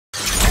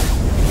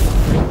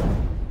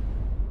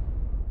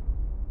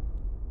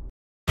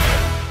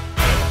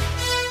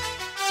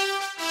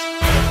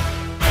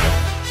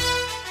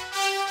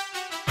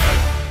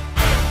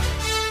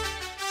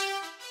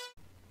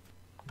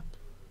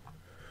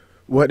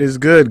What is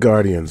good,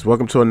 Guardians?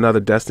 Welcome to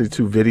another Destiny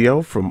 2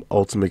 video from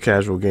Ultimate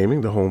Casual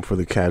Gaming, the home for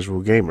the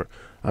casual gamer.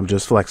 I'm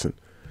just flexing.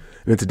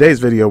 And in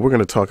today's video, we're going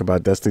to talk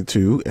about Destiny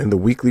 2 and the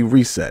weekly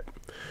reset.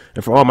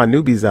 And for all my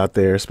newbies out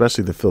there,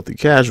 especially the filthy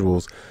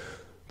casuals,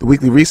 the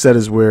weekly reset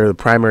is where the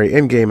primary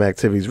in-game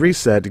activities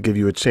reset to give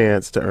you a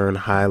chance to earn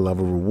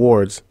high-level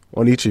rewards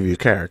on each of your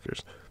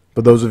characters,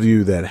 for those of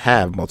you that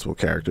have multiple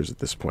characters at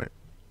this point.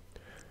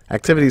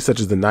 Activities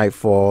such as the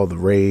Nightfall, the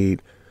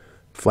Raid,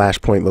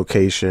 Flashpoint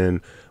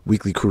Location,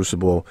 Weekly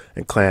Crucible,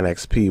 and Clan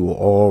XP will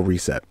all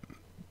reset.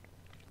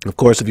 Of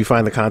course, if you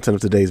find the content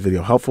of today's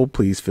video helpful,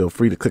 please feel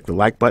free to click the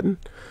like button.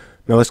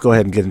 Now let's go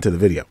ahead and get into the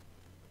video.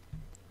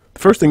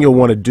 The first thing you'll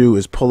want to do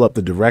is pull up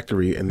the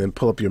directory and then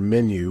pull up your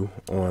menu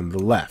on the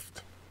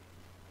left.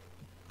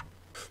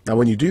 Now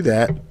when you do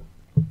that,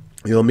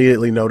 you'll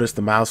immediately notice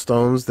the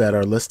milestones that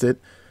are listed.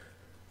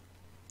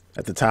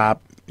 At the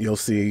top, you'll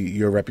see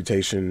your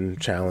reputation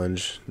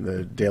challenge,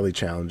 the daily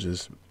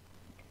challenges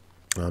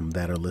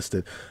that are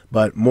listed.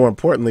 But more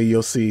importantly,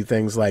 you'll see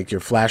things like your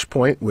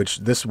Flashpoint, which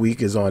this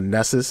week is on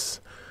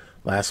Nessus.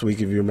 Last week,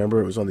 if you remember,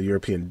 it was on the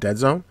European Dead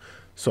Zone.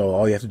 So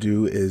all you have to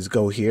do is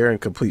go here and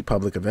complete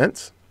public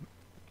events.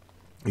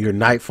 Your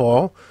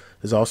Nightfall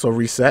is also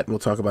reset. We'll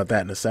talk about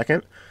that in a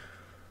second.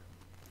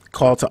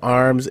 Call to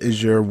Arms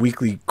is your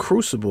weekly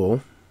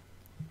Crucible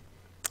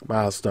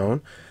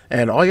milestone.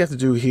 And all you have to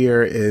do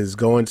here is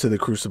go into the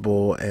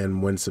Crucible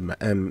and win some,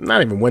 and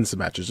not even win some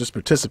matches, just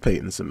participate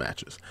in some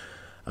matches.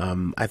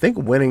 I think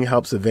winning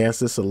helps advance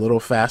this a little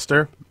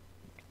faster,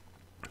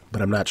 but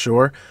I'm not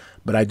sure.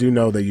 But I do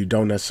know that you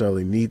don't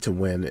necessarily need to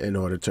win in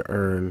order to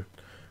earn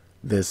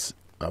this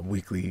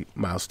weekly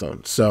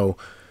milestone. So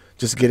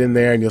just get in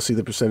there and you'll see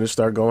the percentage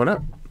start going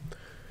up.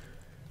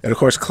 And of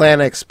course, Clan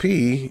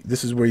XP,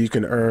 this is where you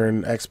can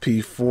earn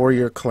XP for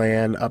your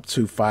clan up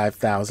to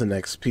 5,000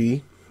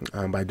 XP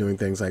by doing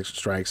things like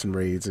strikes and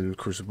raids and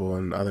Crucible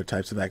and other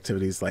types of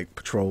activities like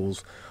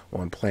patrols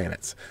on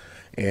planets.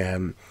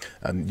 And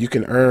you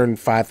can earn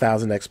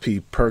 5,000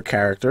 XP per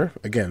character,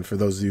 again, for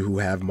those of you who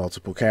have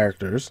multiple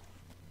characters.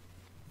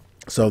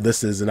 So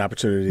this is an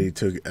opportunity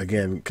to,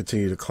 again,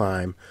 continue to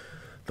climb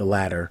the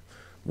ladder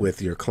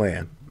with your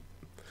clan.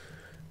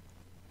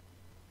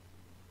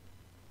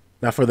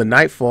 Now for the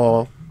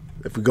Nightfall,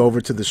 if we go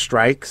over to the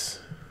strikes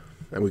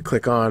and we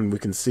click on, we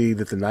can see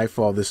that the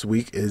Nightfall this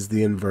week is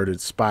the Inverted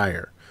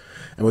Spire.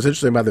 And what's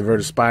interesting about the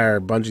Inverted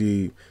Spire,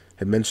 Bungie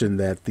had mentioned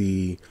that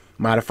the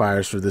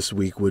modifiers for this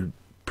week would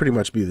pretty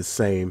much be the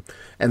same,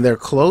 and they're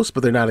close,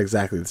 but they're not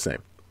exactly the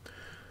same.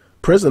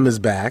 Prism is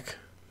back.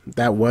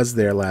 That was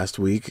there last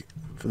week.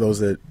 For those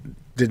that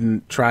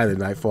didn't try the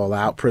Nightfall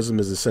out, Prism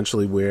is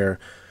essentially where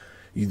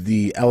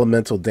the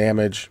elemental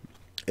damage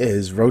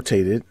is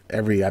rotated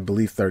every, I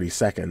believe, 30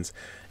 seconds,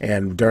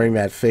 and during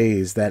that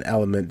phase, that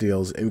element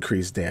deals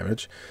increased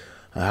damage.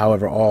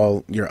 However,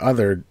 all your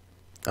other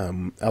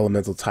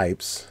elemental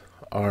types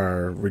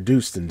are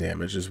reduced in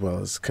damage, as well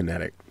as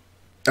kinetic.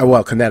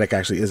 Well, kinetic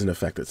actually isn't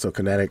affected, so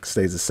kinetic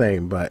stays the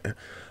same, but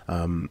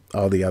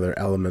all the other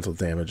elemental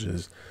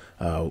damages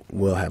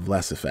will have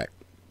less effect.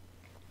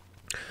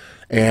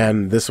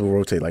 And this will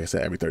rotate, like I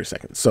said, every 30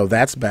 seconds. So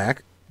that's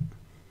back.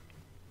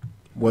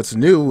 What's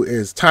new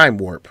is Time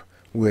Warp,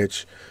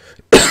 which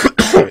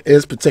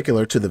is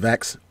particular to the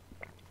Vex.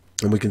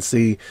 And we can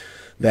see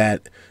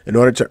that in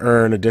order to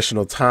earn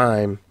additional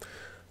time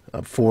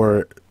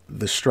for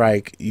the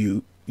strike,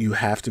 you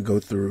have to go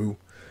through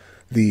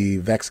the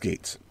Vex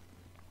gates.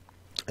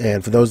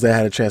 And for those that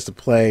had a chance to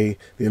play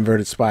the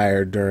Inverted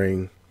Spire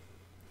during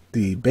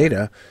the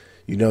beta,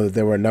 you know that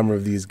there were a number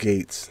of these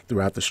gates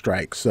throughout the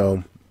strike.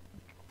 So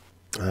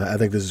I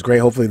think this is great.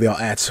 Hopefully they'll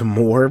add some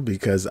more,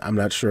 because I'm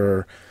not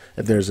sure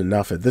if there's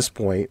enough at this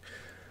point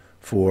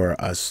for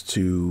us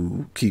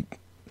to keep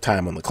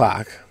time on the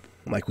clock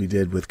like we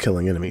did with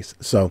killing enemies.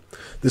 So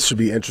this should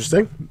be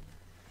interesting.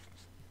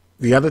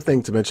 The other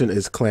thing to mention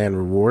is clan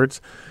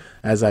rewards.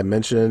 As I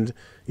mentioned,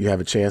 you have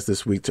a chance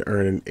this week to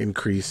earn an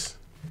increase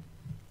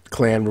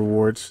clan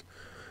rewards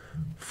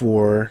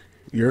for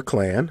your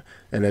clan,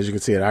 and as you can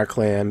see at our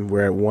clan,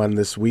 we're at 1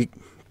 this week,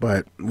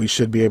 but we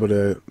should be able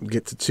to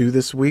get to 2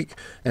 this week.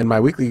 And my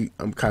weekly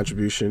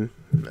contribution,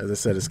 as I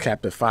said, is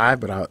capped at 5,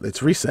 but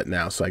it's reset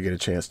now, so I get a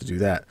chance to do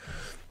that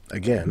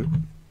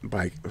again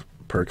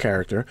per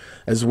character.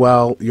 As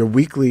well, your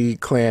weekly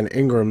clan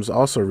Ingrams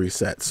also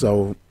reset,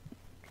 so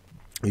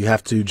you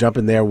have to jump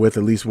in there with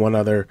at least one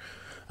other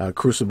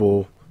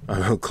Crucible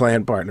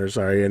clan partner,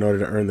 in order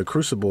to earn the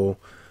Crucible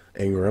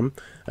Ingram.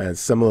 And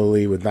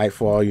similarly with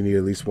Nightfall, you need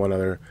at least one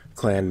other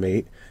clan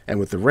mate, and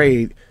with the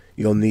Raid,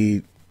 you'll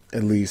need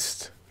at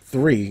least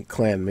 3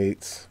 clan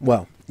mates.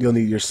 Well, you'll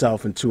need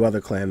yourself and 2 other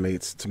clan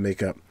mates to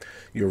make up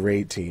your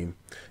Raid team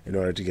in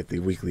order to get the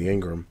weekly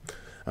Ingram.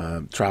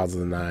 Trials of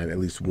the 9, at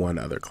least 1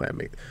 other clan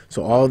mate.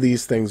 So all of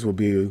these things will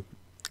be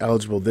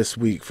eligible this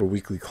week for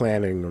weekly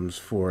clan Ingrams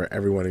for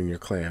everyone in your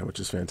clan, which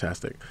is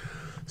fantastic.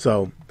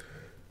 So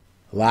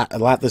a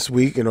lot this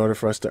week in order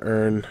for us to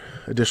earn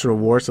additional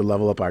rewards to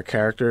level up our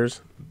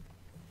characters.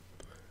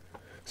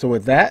 So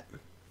with that,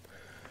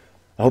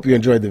 I hope you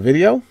enjoyed the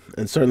video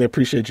and certainly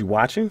appreciate you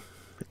watching.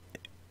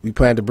 We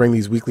plan to bring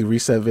these weekly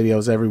reset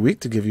videos every week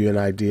to give you an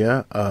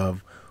idea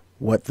of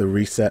what the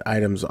reset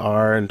items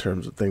are in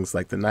terms of things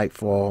like the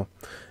Nightfall.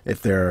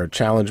 If there are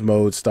challenge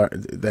modes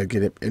that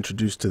get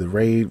introduced to the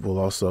raid, we'll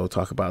also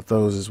talk about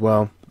those as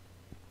well.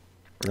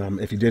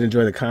 If you did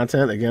enjoy the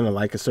content, again, a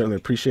like is certainly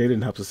appreciated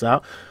and helps us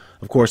out.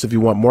 Of course, if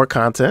you want more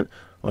content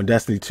on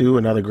Destiny 2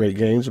 and other great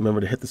games, remember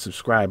to hit the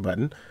subscribe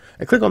button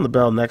and click on the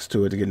bell next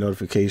to it to get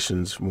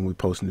notifications when we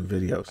post new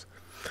videos.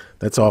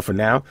 That's all for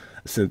now.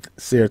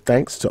 Sincere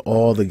thanks to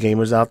all the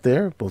gamers out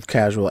there, both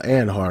casual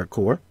and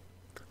hardcore.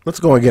 Let's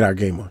go and get our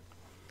game on.